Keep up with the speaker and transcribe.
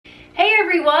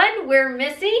everyone, we're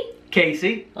Missy,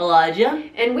 Casey, Elijah,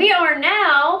 and we are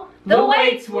now The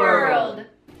Waits World.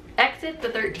 Exit the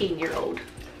 13-year-old.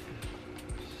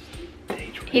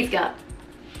 He's got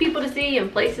people to see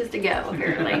and places to go,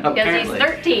 apparently, because he's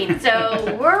 13.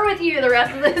 So we're with you the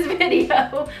rest of this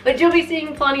video, but you'll be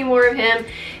seeing plenty more of him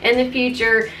in the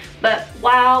future. But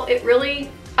wow,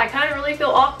 I kind of really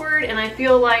feel awkward, and I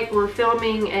feel like we're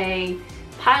filming a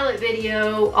pilot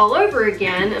video all over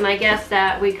again, and I guess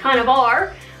that we kind of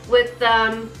are with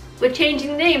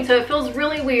changing the name, so it feels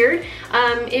really weird.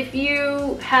 If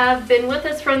you have been with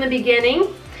us from the beginning,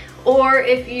 or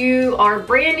if you are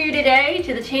brand new today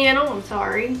to the channel, I'm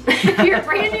sorry. If you're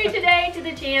brand new today to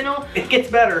the channel, it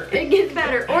gets better. It gets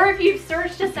better. Or if you've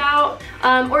searched us out,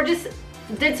 or just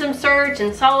did some search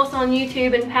and saw us on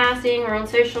YouTube in passing, or on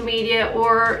social media,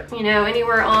 or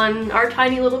anywhere on our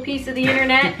tiny little piece of the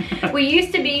internet. We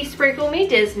used to be Sprinkle Me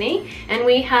Disney, and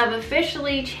we have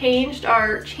officially changed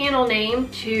our channel name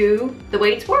to The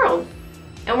Waits World,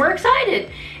 and we're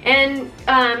excited. And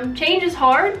change is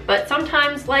hard, but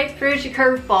sometimes life throws you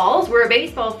curveballs. We're a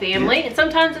baseball family, and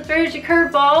sometimes it throws you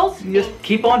curveballs. You just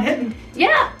keep on hitting.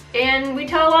 Yeah, and we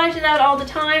tell Elijah that all the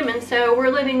time, and so we're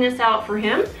living this out for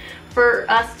him. For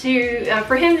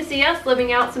him to see us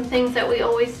living out some things that we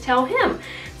always tell him.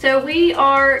 So we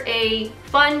are a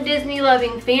fun Disney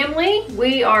loving family.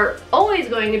 We are always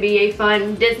going to be a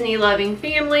fun Disney loving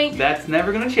family. That's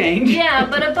never gonna change. Yeah,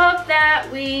 but above that,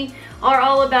 we are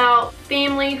all about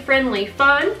family friendly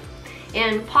fun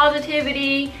and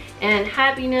positivity and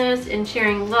happiness and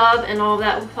sharing love and all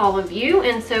that with all of you.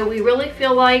 And so we really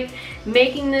feel like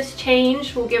making this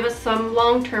change will give us some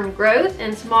long-term growth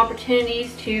and some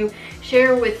opportunities to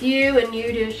share with you and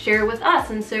you to share with us.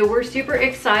 And so we're super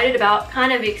excited about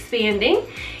kind of expanding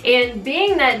and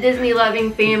being that Disney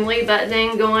loving family, but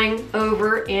then going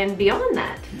over and beyond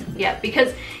that. Yeah,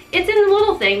 because it's in the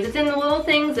little things. It's in the little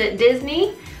things at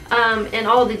Disney. And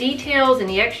all the details and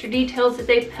the extra details that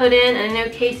they put in. And I know,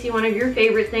 Casey, one of your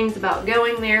favorite things about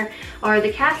going there are the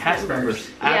cast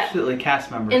members. Absolutely, yeah.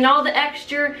 Cast members. And all the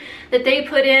extra that they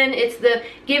put in. It's the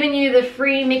giving you the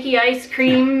free Mickey ice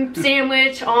cream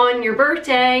sandwich on your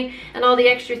birthday, and all the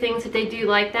extra things that they do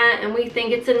like that. And we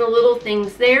think it's in the little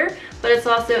things there, but it's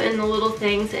also in the little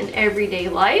things in everyday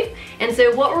life. And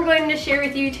so what we're going to share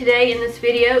with you today in this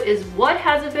video is what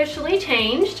has officially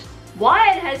changed,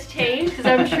 why it has changed, because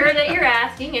I'm sure that you're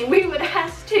asking, and we would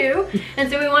ask too.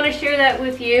 And so we want to share that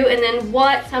with you, and then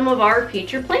what some of our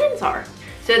future plans are.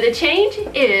 So the change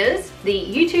is the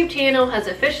YouTube channel has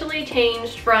officially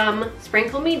changed from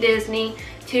Sprinkle Me Disney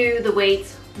to The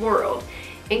Waits World.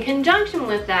 In conjunction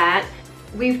with that,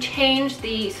 we've changed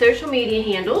the social media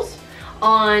handles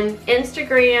on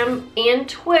Instagram and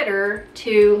Twitter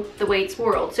to The Waits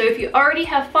World. So if you already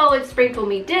have followed Sprinkle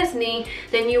Me Disney,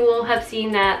 then you will have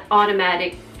seen that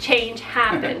automatic change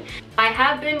happen.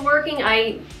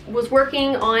 I was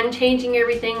working on changing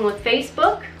everything with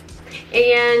Facebook,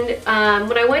 and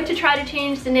when I went to try to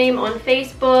change the name on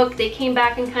Facebook, they came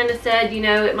back and kind of said,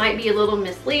 it might be a little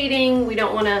misleading, we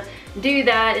don't want to do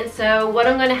that. And so what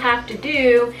I'm going to have to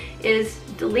do is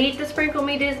delete the Sprinkle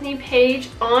Me Disney page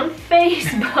on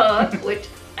Facebook, which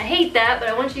I hate that, but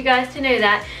I want you guys to know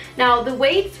that. Now, the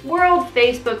Waits World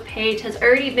Facebook page has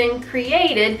already been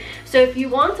created, so if you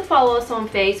want to follow us on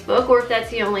Facebook, or if that's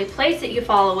the only place that you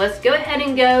follow us, go ahead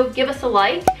and give us a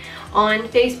like on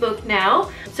Facebook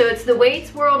now. So it's The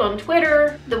Waits World on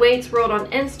Twitter, The Waits World on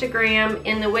Instagram,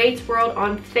 and The Waits World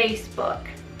on Facebook.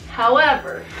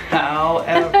 However,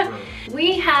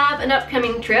 we have an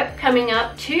upcoming trip coming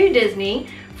up to Disney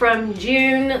from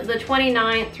June the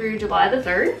 29th through July the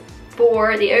 3rd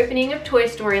for the opening of Toy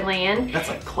Story Land. That's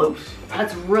like close.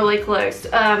 That's really close.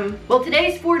 Well,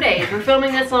 today's 4 days. We're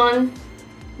filming this on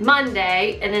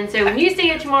Monday, and then so when you see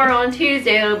it tomorrow on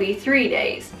Tuesday, it'll be 3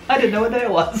 days. I didn't know what day it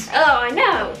was. Oh, I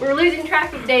know. We're losing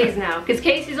track of days now because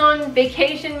Casey's on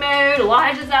vacation mode,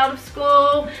 Elijah's out of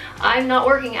school, I'm not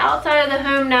working outside of the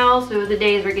home now, so the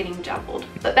days are getting jumbled.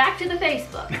 But back to the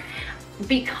Facebook.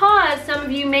 Because some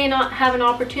of you may not have an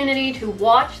opportunity to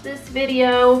watch this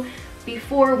video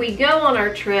before we go on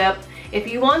our trip, if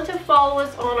you want to follow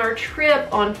us on our trip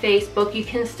on Facebook, you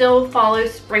can still follow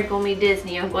Sprinkle Me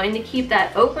Disney. I'm going to keep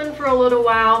that open for a little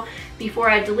while before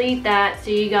I delete that, so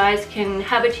you guys can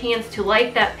have a chance to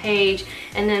like that page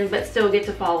but still get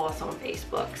to follow us on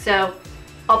Facebook. So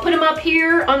I'll put them up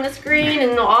here on the screen,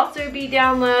 and they'll also be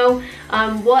down low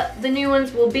what the new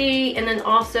ones will be, and then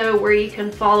also where you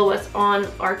can follow us on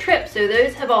our trip. So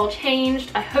those have all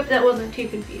changed. I hope that wasn't too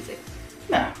confusing.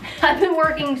 No. I've been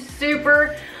working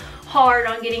super hard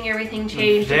on getting everything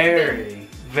changed.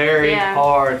 very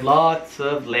hard. Lots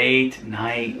of late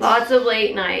nights. Lots of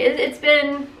late night. It's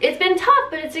been tough,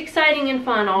 but it's exciting and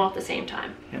fun all at the same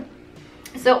time. Yep.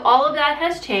 So all of that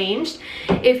has changed.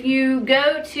 If you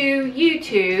go to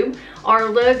YouTube, our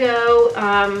logo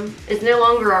is no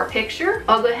longer our picture.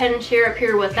 I'll go ahead and share up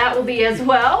here what that will be as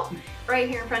well. Right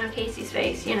here in front of Casey's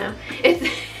face, you know. It's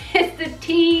the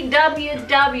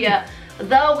TWW,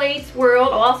 The Weights World.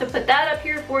 I'll also put that up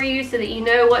here for you so that you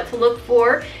know what to look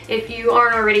for if you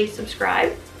aren't already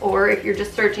subscribed, or if you're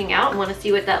just searching out and want to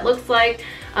see what that looks like.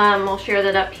 I'll share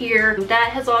that up here.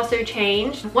 That has also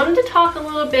changed. Wanted to talk a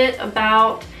little bit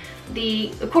about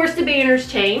of course the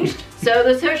banners changed. So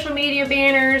the social media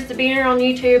banners, the banner on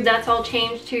YouTube, that's all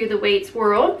changed to The Weights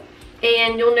World.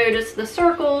 And you'll notice the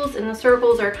circles, and the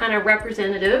circles are kind of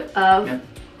representative of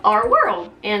our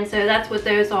world. And so that's what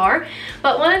those are.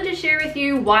 But wanted to share with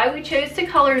you why we chose the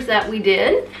colors that we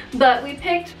did. But we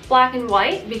picked black and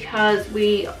white because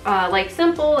we like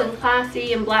simple and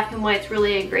classy, and black and white's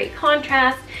really a great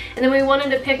contrast. And then we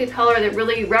wanted to pick a color that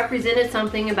really represented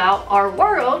something about our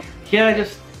world. Yeah,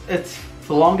 it's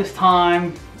the longest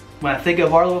time when I think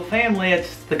of our little family,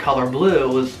 it's the color blue.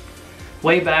 It was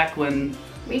way back when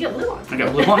we got blue on. I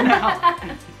got blue on now.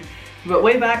 But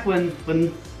way back when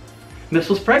Miss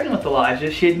was pregnant with Elijah,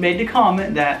 she had made the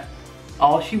comment that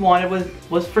all she wanted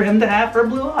was for him to have her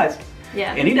blue eyes.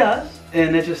 Yeah. And he does.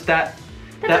 And it's just that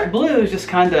blue just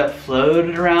kind of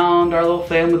floated around our little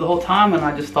family the whole time, and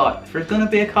I just thought, if there's gonna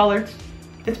be a color,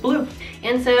 it's blue.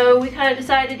 And so we kind of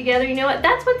decided together, you know what,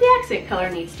 that's what the accent color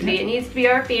needs to be. It needs to be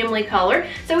our family color.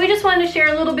 So we just wanted to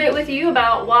share a little bit with you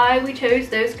about why we chose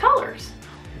those colors.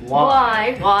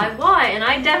 Why? And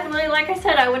I definitely, like I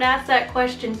said, I would ask that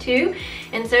question too.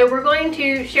 And so we're going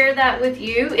to share that with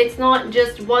you. It's not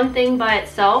just one thing by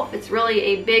itself. It's really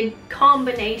a big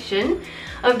combination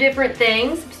of different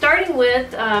things. Starting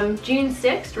with June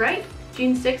 6th, right?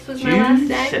 June 6th was my last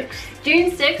day.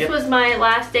 June 6th was my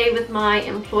last day with my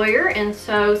employer. And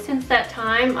so since that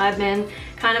time, I've been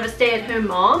kind of a stay-at-home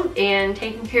mom and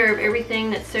taking care of everything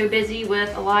that's so busy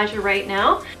with Elijah right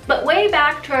now. But way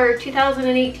back to our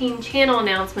 2018 channel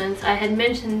announcements, I had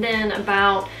mentioned then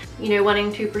about, you know,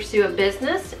 wanting to pursue a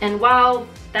business. And while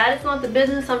that is not the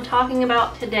business I'm talking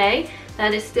about today,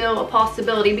 that is still a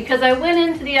possibility, because I went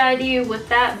into the idea with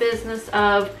that business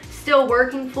of still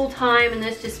working full-time and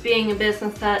this just being a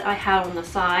business that I had on the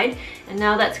side. And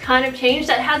now that's kind of changed.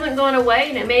 That hasn't gone away,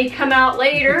 and it may come out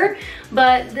later,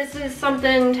 but this is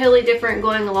something totally different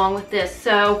going along with this.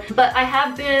 So, but I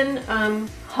have been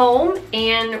home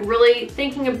and really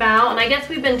thinking about, and I guess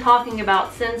we've been talking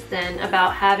about since then,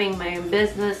 about having my own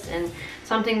business and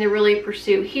something to really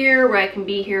pursue here, where I can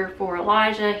be here for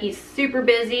Elijah. He's super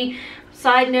busy.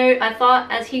 Side note, I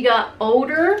thought as he got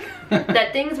older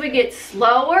that things would get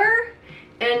slower,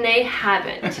 and they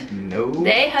haven't. No.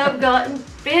 They have gotten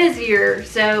busier.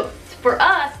 So for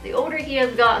us, the older he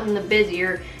has gotten, the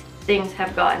busier things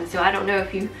have gotten. So I don't know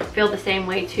if you feel the same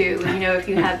way too, you know, if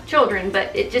you have children,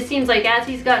 but it just seems like as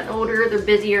he's gotten older, the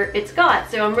busier it's got.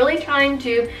 So I'm really trying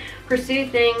to pursue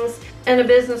things in a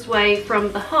business way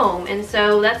from the home. And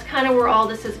so that's kind of where all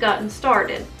this has gotten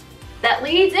started. That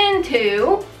leads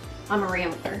into, I'm a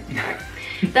rambler.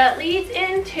 That leads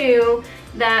into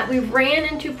that we've ran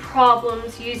into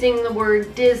problems using the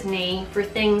word Disney for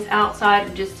things outside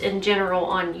of just in general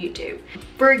on YouTube.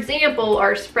 For example,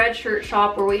 our Spreadshirt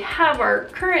shop where we have our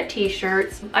current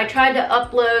t-shirts, I tried to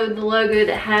upload the logo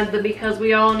that had the Because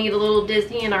We All Need a Little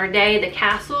Disney in Our Day, the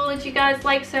castle that you guys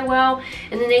like so well,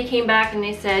 and then they came back and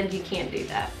they said you can't do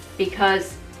that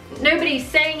because nobody's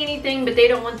saying anything, but they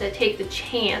don't want to take the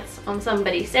chance on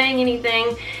somebody saying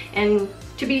anything, and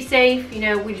to be safe, you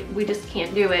know, we just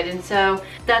can't do it. And so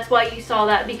that's why you saw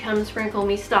that become Sprinkle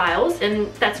Me Styles,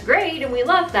 and that's great and we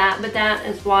love that, but that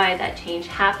is why that change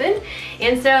happened.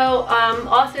 And so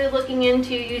also looking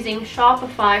into using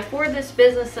Shopify for this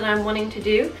business that I'm wanting to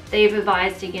do. They've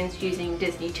advised against using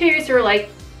Disney too, so we're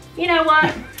like, you know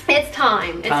what? It's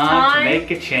time. It's time to make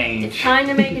a change. It's time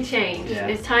to make a change. Yeah.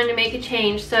 It's time to make a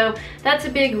change. So that's a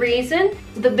big reason.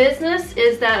 The business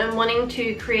is that I'm wanting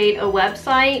to create a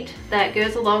website that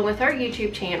goes along with our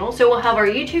YouTube channel. So we'll have our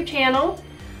YouTube channel,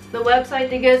 the website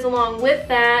that goes along with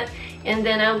that, and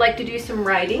then I'd like to do some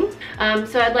writing.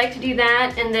 So I'd like to do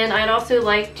that, and then I'd also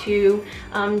like to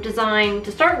design,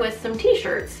 to start with, some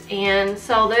t-shirts and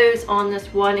sell those on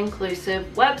this one inclusive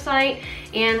website.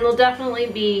 And there'll definitely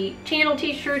be channel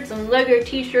t-shirts and logo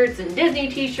t-shirts and Disney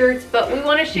t-shirts, but we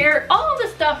want to share all the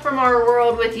stuff from our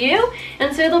world with you.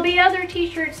 And so there'll be other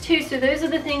t-shirts too. So those are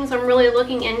the things I'm really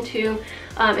looking into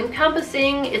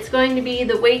encompassing. It's going to be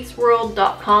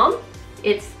thewaytsworld.com.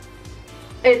 It's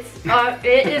It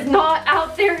is not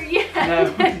out there yet.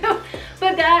 No.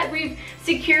 But that we've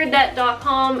secured that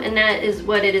 .com, and that is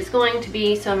what it is going to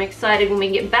be. So I'm excited when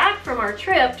we get back from our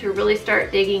trip to really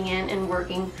start digging in and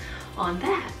working on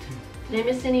that. Did I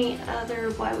miss any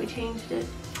other why we changed it?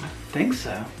 I think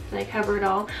so. Did I cover it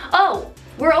all? Oh,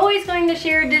 we're always going to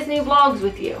share Disney vlogs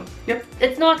with you. Yep.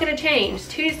 It's not going to change.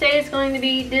 Tuesday is going to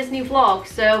be Disney vlogs.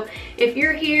 So if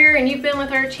you're here and you've been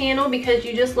with our channel because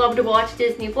you just love to watch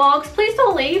Disney vlogs, please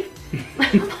don't leave.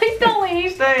 Please don't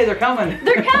leave. Stay, they're coming.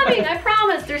 They're coming, I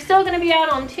promise. They're still going to be out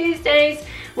on Tuesdays.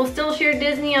 We'll still share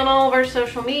Disney on all of our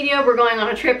social media. We're going on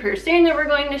a trip here soon that we're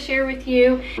going to share with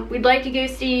you. We'd like to go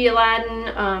see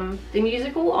Aladdin, the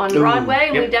musical on Broadway.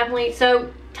 Yep. We definitely, so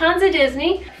tons of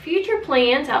Disney. Future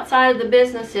plans outside of the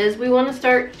businesses, we want to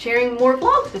start sharing more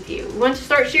vlogs with you. We want to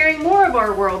start sharing more of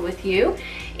our world with you.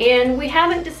 And we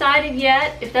haven't decided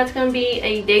yet if that's going to be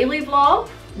a daily vlog,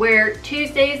 where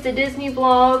Tuesday is the Disney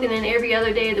vlog and then every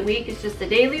other day of the week is just a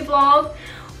daily vlog,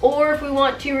 or if we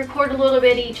want to record a little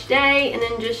bit each day and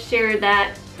then just share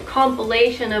that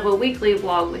compilation of a weekly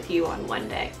vlog with you on one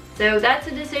day. So that's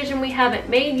a decision we haven't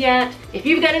made yet. If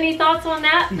you've got any thoughts on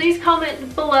that, please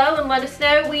comment below and let us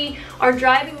know. We are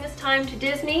driving this time to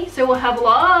Disney, so we'll have a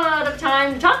lot of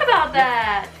time to talk about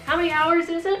that. How many hours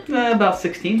is it? About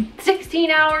 16.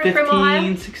 16 hours 15, from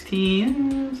Ohio?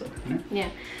 16. Yeah.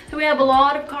 So we have a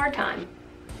lot of car time.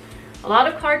 A lot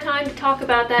of car time to talk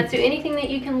about that. So anything that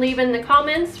you can leave in the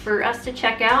comments for us to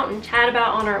check out and chat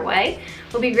about on our way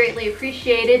will be greatly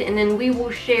appreciated. And then we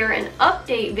will share an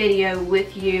update video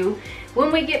with you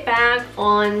when we get back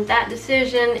on that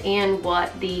decision and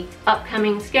what the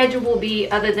upcoming schedule will be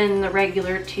other than the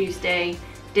regular Tuesday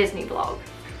Disney vlog.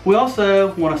 We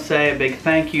also want to say a big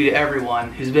thank you to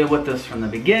everyone who's been with us from the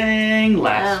beginning,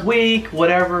 last week,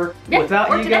 whatever. Yeah,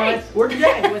 without you today. guys, or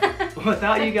today.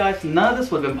 Without you guys, none of this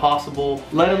would have been possible,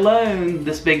 let alone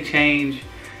this big change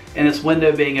and this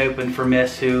window being open for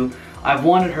Miss, who I've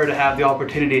wanted her to have the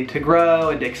opportunity to grow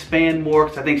and to expand more,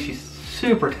 because I think she's a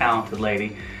super talented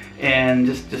lady. And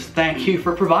just thank you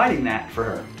for providing that for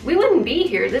her. We wouldn't be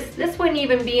here. This wouldn't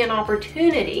even be an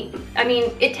opportunity. I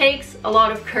mean, it takes a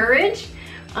lot of courage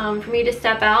for me to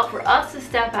step out, for us to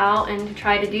step out and to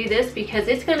try to do this, because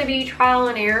it's going to be trial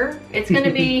and error. It's going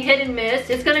to be hit and miss.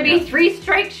 It's going to be 3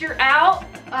 strikes, you're out.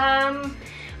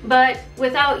 But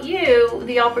without you,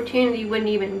 the opportunity wouldn't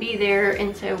even be there.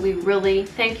 And so we really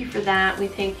thank you for that. We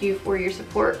thank you for your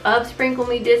support of Sprinkle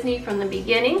Me Disney from the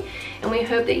beginning. And we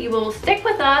hope that you will stick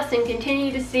with us and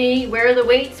continue to see where the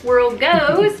Waits World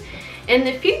goes in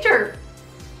the future.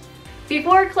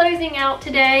 Before closing out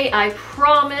today, I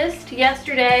promised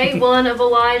yesterday one of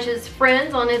Elijah's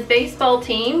friends on his baseball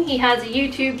team, he has a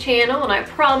YouTube channel, and I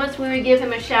promised we would give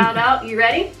him a shout out. You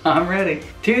ready? I'm ready.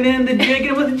 Tune in to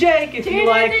Jigging with Jake if you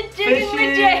like fishing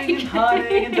and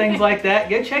hunting and things like that.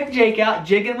 Go check Jake out,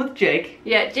 Jigging with Jake.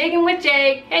 Yeah, Jigging with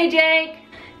Jake. Hey Jake.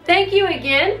 Thank you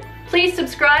again. Please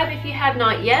subscribe if you have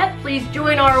not yet. Please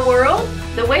join our world,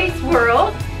 the Waits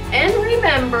World, and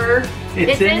remember,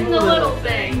 it's in the little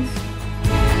things.